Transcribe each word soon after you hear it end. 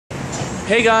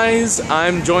Hey guys,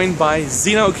 I'm joined by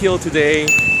Zina today,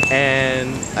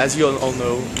 and as you all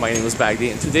know, my name is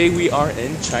Baghdig, and today we are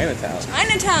in Chinatown.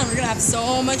 Chinatown! We're gonna have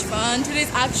so much fun.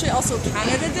 Today's actually also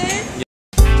Canada Day. Yeah.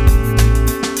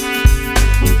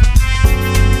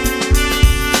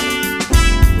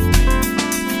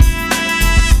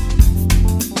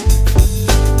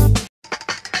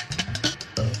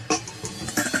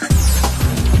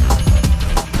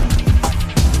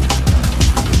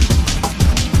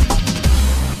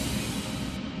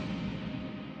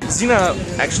 Zina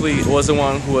actually was the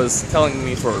one who was telling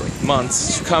me for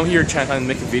months to come here to Chinatown and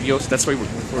make a video, so that's why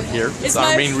we're here. It's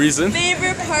our main reason.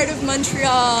 Favorite part of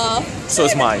Montreal. So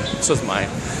is mine.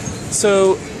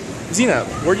 So, Zina,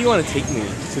 where do you want to take me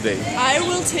today? I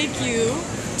will take you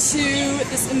to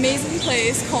this amazing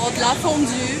place called La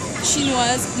Fondue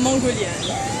Chinoise Mongolienne.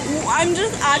 I'm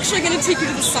just actually going to take you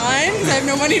to the sign because I have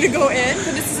no money to go in,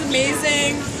 but this is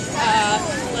amazing.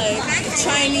 Like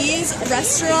Chinese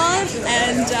restaurant,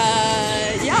 and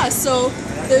yeah, so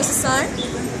there's a sign.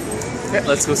 Yeah,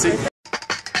 let's go see.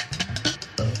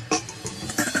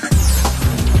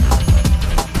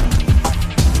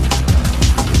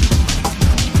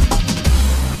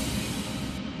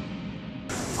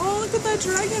 Oh, look at that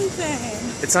dragon thing.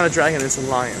 It's not a dragon, it's a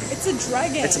lion. It's a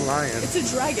dragon. It's a lion. It's a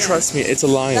dragon. Trust me, it's a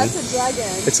lion. That's a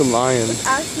dragon. It's a lion. It's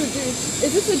actually, dude,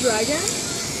 is this a dragon?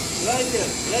 I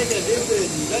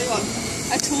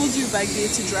told you, Baghdig,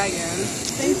 it's a dragon.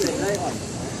 Thank you.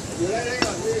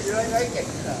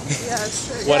 Yeah,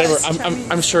 sure. Whatever. Yes,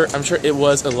 I'm sure it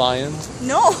was a lion.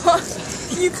 No,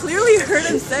 you clearly heard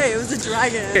him say it was a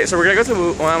dragon. Okay, so we're gonna go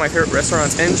to one of my favorite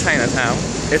restaurants in Chinatown.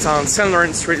 It's on St.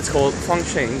 Lawrence Street. It's called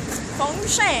Fengsheng.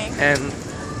 Fengsheng. And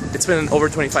it's been over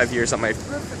 25 years that my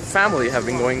family have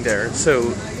been going there.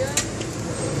 So.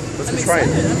 Let's try it.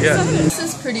 Yeah. This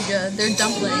is pretty good. They're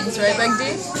dumplings, right,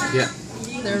 Baghdig? Yeah.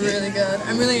 They're really good.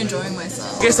 I'm really enjoying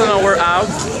myself. Okay, so now we're out.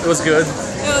 It was good.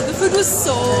 Yeah, the food was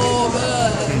so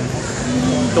good.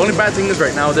 The only bad thing is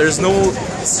right now there's no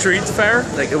street fair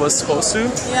like it was supposed to.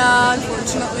 Yeah,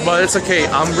 unfortunately. But it's okay.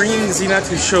 I'm bringing Zina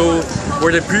to show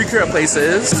where the Purikura place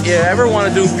is. If you ever want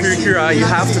to do Purikura, you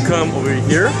have to come over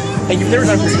here. And you've never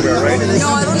done Purikura, right?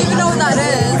 No, I don't even know what that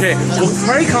is. Okay, we'll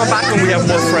probably come back when we have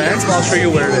more friends, but I'll show you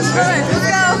where it is. Alright,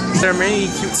 let's go. There are many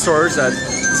cute stores that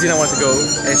Zina wanted to go,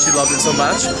 and she loved it so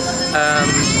much.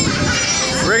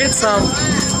 We're gonna get some,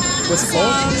 what's it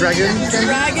called? Dragon beard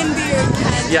candy.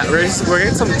 Yeah, we're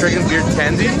getting some dragon beard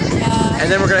candy. Yeah. And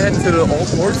then we're gonna head to the Old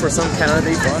Port for some Canada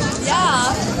Day fun.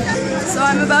 Yeah. So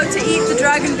I'm about to eat the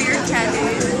dragon beard candy.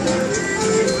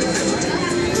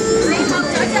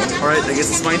 Alright, I guess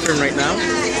it's my turn right now.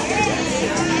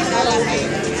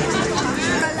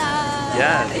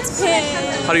 Yeah. It's pink.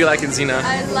 How do you like it, Zina?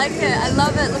 I like it. I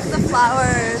love it. Look at the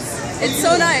flowers. It's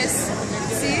so nice.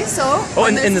 See? So? Oh,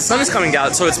 and the sun is coming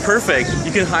out, so it's perfect.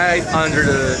 You can hide under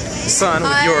the sun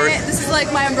with your... This is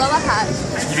like my umbrella hat.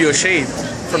 Give you a shade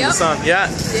from the sun. Yeah.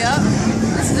 Yep.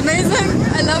 This is amazing.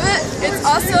 I love it. It's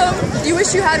awesome. You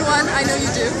wish you had one. I know you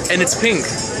do. And it's pink.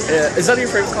 Is that your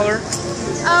favorite color?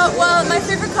 Well, my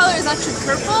favorite color is actually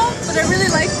purple, but I really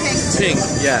like pink. Pink,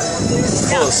 yeah.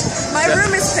 Close. My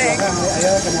room is pink.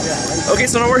 Okay,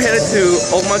 so now we're headed to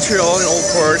Old Montreal and Old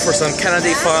Port for some Canada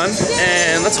Day fun.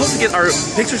 And let's hope to get our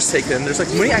pictures taken. There's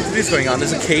like many activities going on.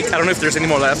 There's a cake. I don't know if there's any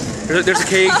more left. There's a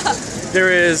cake.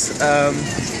 There is,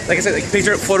 like I said, like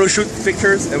photo shoot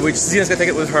pictures, which Zina's gonna take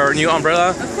it with her new umbrella.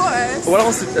 Of course. What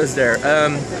else is there?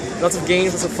 Lots of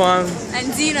games, lots of fun.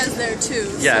 And Zina's there too.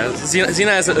 Yeah, so.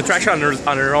 Zina has an attraction on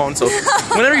her own. So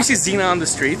whenever you see Zina on the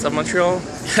streets of Montreal,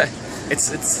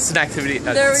 it's an activity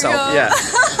there itself. We go. Yeah.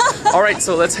 All right,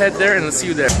 so let's head there and let's see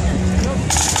you there.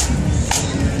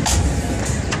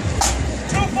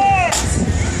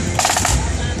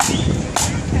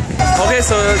 Okay,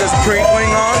 so there's a parade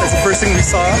going on. That's the first thing we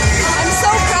saw. I'm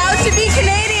so proud to be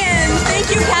Canadian.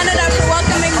 Thank you, Canada, for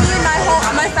welcoming me and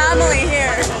my family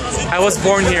here. I was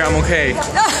born here. I'm okay.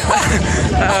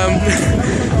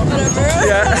 Whatever.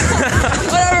 Yeah.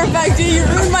 Whatever, Baghdig. You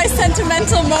ruined my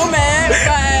sentimental moment,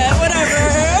 but whatever.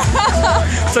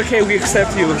 It's okay. We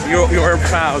accept you. You're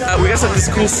proud. We got some of these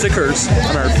cool stickers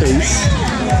on our face.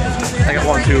 I got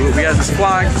one too. We got this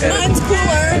flag Mine's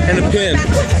cooler. And a pin.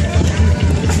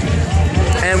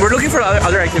 And we're looking for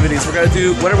other activities. We're gonna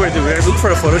do whatever we do. We're gonna look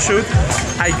for a photo shoot.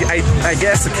 I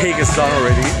guess the cake is done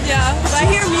already. Yeah, but I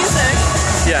hear music.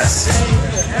 Yes.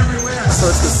 So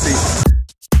let's go see.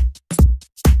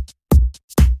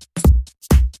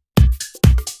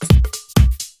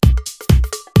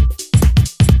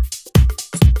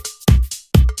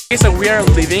 Okay, so we are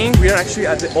leaving. We are actually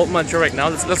at the Old Montreal right now.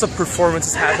 Lots of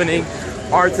performances happening,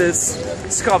 artists,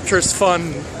 sculptures,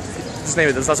 fun. Just name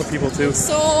it. There's lots of people too.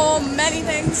 So many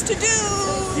things to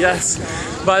do. Yes,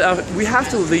 but we have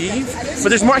to leave. But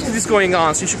there's more activities going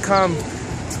on, so you should come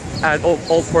at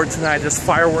Old Port tonight. There's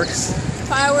fireworks,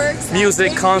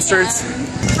 music, concerts.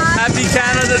 Happy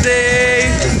Canada Day!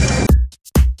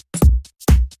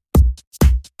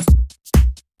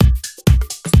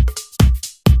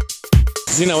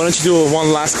 Zina, why don't you do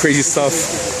one last crazy stuff?